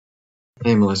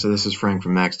Hey Melissa, this is Frank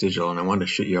from Max Digital, and I wanted to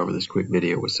shoot you over this quick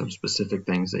video with some specific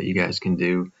things that you guys can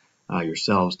do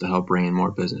yourselves to help bring in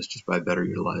more business just by better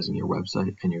utilizing your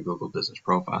website and your Google business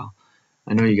profile.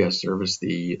 I know you guys service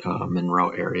the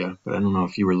Monroe area, but I don't know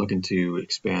if you were looking to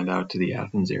expand out to the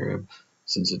Athens area,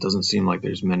 since it doesn't seem like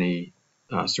there's many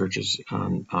searches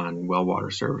on well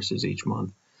water services each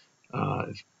month.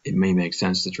 It may make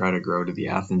sense to try to grow to the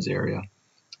Athens area.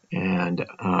 And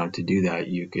to do that,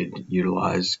 you could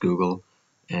utilize Google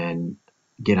and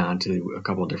get onto a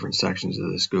couple of different sections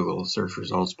of this Google search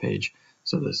results page.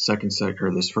 So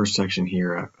the this first section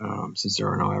here, since there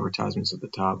are no advertisements at the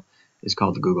top, is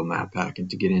called the Google Map Pack. And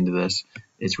to get into this,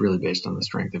 it's really based on the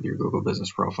strength of your Google business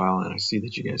profile. And I see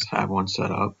that you guys have one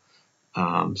set up.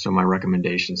 So my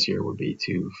recommendations here would be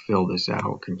to fill this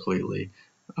out completely,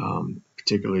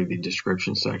 particularly the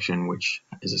description section, which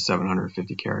is a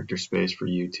 750 character space for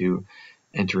you to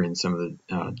enter in some of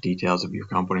the details of your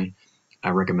company. I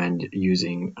recommend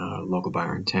using local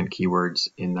buyer intent keywords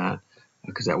in that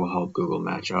because that will help Google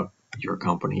match up your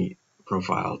company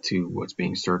profile to what's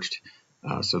being searched.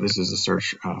 So this is a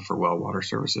search for well water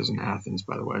services in Athens,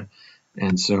 by the way.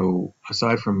 And so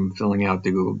aside from filling out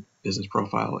the Google business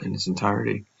profile in its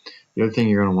entirety, the other thing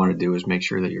you're going to want to do is make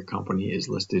sure that your company is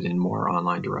listed in more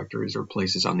online directories or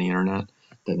places on the internet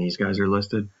than these guys are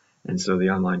listed. And so the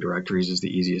online directories is the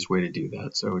easiest way to do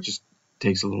that. So it just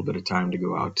takes a little bit of time to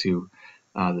go out to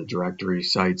the directory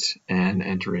sites and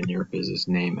enter in your business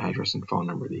name, address, and phone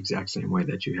number the exact same way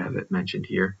that you have it mentioned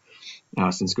here.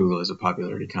 Since Google is a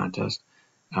popularity contest,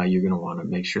 you're going to want to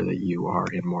make sure that you are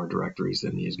in more directories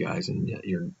than these guys,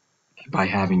 and by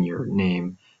having your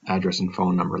name, address, and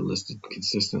phone number listed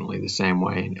consistently the same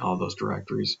way in all those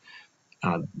directories,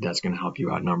 that's going to help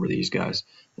you outnumber these guys.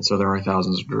 And so there are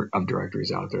thousands of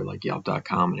directories out there like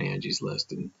Yelp.com and Angie's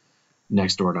List and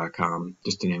Nextdoor.com,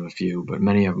 just to name a few, but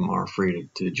many of them are free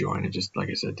to join. It just, like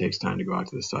I said, takes time to go out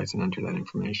to the sites and enter that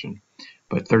information.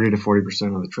 But 30 to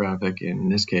 40% of the traffic, in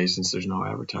this case, since there's no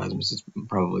advertisements, it's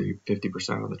probably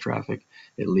 50% of the traffic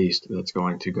at least that's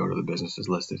going to go to the businesses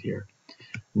listed here.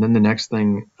 And then the next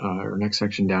thing, or next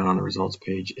section down on the results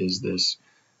page is this,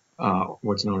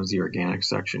 what's known as the organic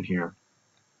section here.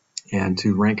 And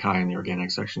to rank high in the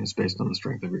organic section is based on the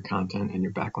strength of your content and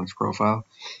your backlinks profile.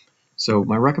 So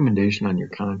my recommendation on your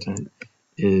content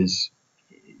is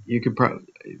you could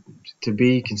to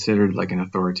be considered like an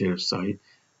authoritative site,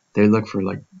 they look for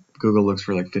Google looks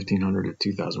for 1,500 to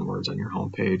 2,000 words on your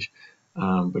homepage.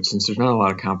 But since there's not a lot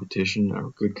of competition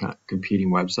or good competing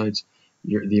websites,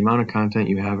 the amount of content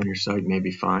you have on your site may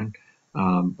be fine.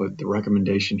 But the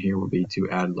recommendation here would be to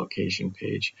add location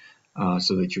page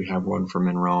so that you have one for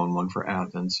Monroe and one for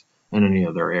Athens and any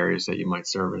other areas that you might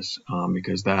service,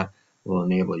 because that will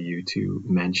enable you to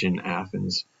mention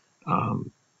Athens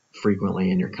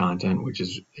frequently in your content, which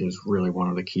is really one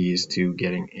of the keys to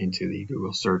getting into the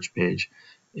Google search page,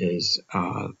 is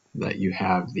that you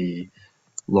have the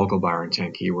local buyer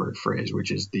intent keyword phrase,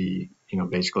 which is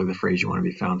basically the phrase you want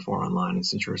to be found for online. And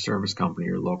since you're a service company,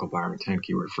 your local buyer intent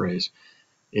keyword phrase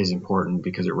is important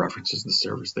because it references the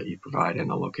service that you provide and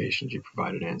the locations you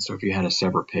provide it in. So if you had a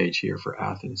separate page here for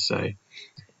Athens, say,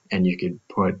 and you could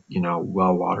put,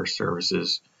 well water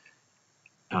services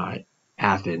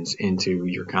Athens into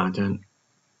your content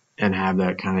and have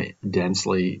that kind of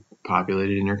densely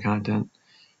populated in your content,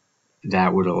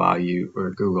 that would allow you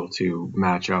or Google to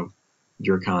match up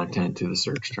your content to the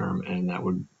search term, and that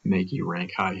would make you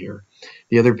rank high here.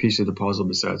 The other piece of the puzzle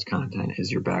besides content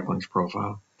is your backlinks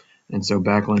profile. And so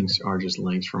backlinks are just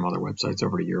links from other websites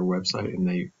over to your website, and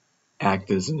they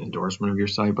act as an endorsement of your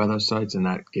site by those sites, and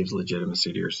that gives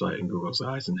legitimacy to your site in Google's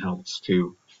eyes and helps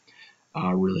to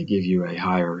really give you a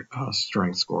higher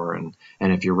strength score. And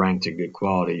if you're ranked to good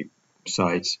quality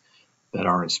sites that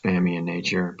aren't spammy in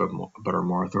nature but are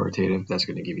more authoritative, that's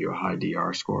going to give you a high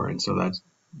DR score. And so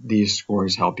these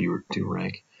scores help you to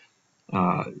rank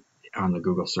on the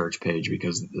Google search page,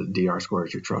 because the DR score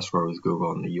is your trust score with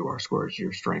Google and the UR score is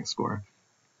your strength score.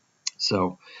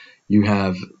 So you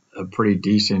have a pretty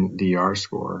decent DR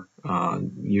score,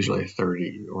 usually a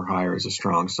 30 or higher is a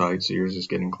strong site, so yours is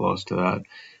getting close to that,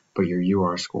 but your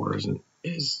UR score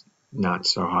is not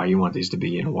so high. You want these to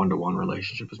be in a one-to-one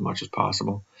relationship as much as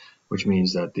possible, which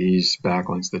means that these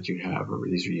backlinks that you have, or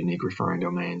these are unique referring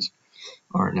domains,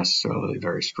 aren't necessarily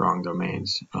very strong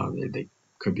domains. They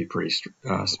could be pretty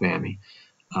spammy,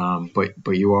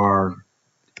 but you are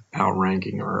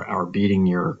outranking or beating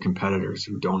your competitors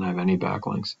who don't have any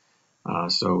backlinks.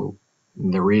 So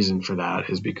the reason for that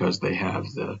is because they have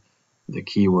the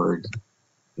keyword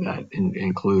that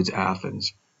includes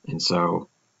Athens. And so,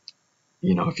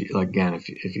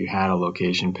 if you had a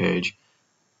location page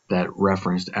that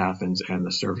referenced Athens and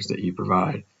the service that you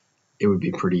provide, it would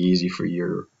be pretty easy for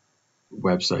your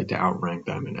website to outrank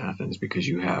them in Athens because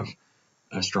you have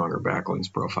a stronger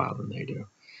backlinks profile than they do.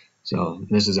 So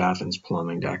this is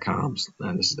AthensPlumbing.com,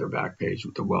 and this is their back page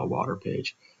with the well water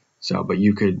page. So, but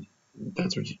you could,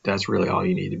 that's really all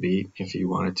you need to be if you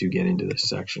wanted to get into this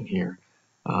section here.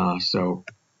 So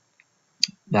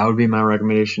that would be my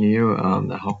recommendation to you.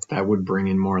 That would bring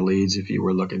in more leads if you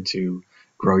were looking to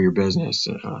grow your business,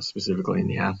 specifically in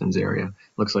the Athens area.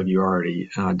 Looks like you already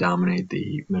dominate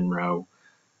the Monroe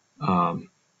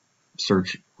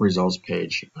search results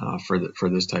page for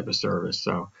this type of service.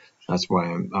 So that's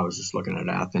why I was just looking at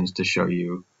Athens to show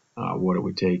you what it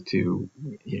would take to,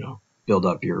 build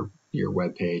up your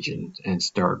web page and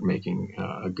start making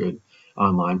a good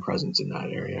online presence in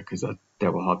that area, because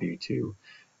that will help you to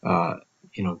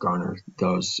garner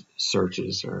those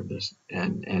searches or this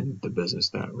and the business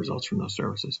that results from those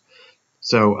services.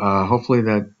 So hopefully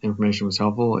that information was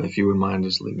helpful. If you wouldn't mind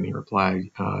just leaving me a reply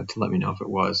to let me know if it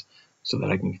was, so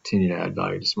that I can continue to add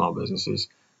value to small businesses,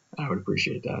 I would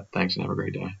appreciate that. Thanks and have a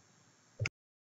great day.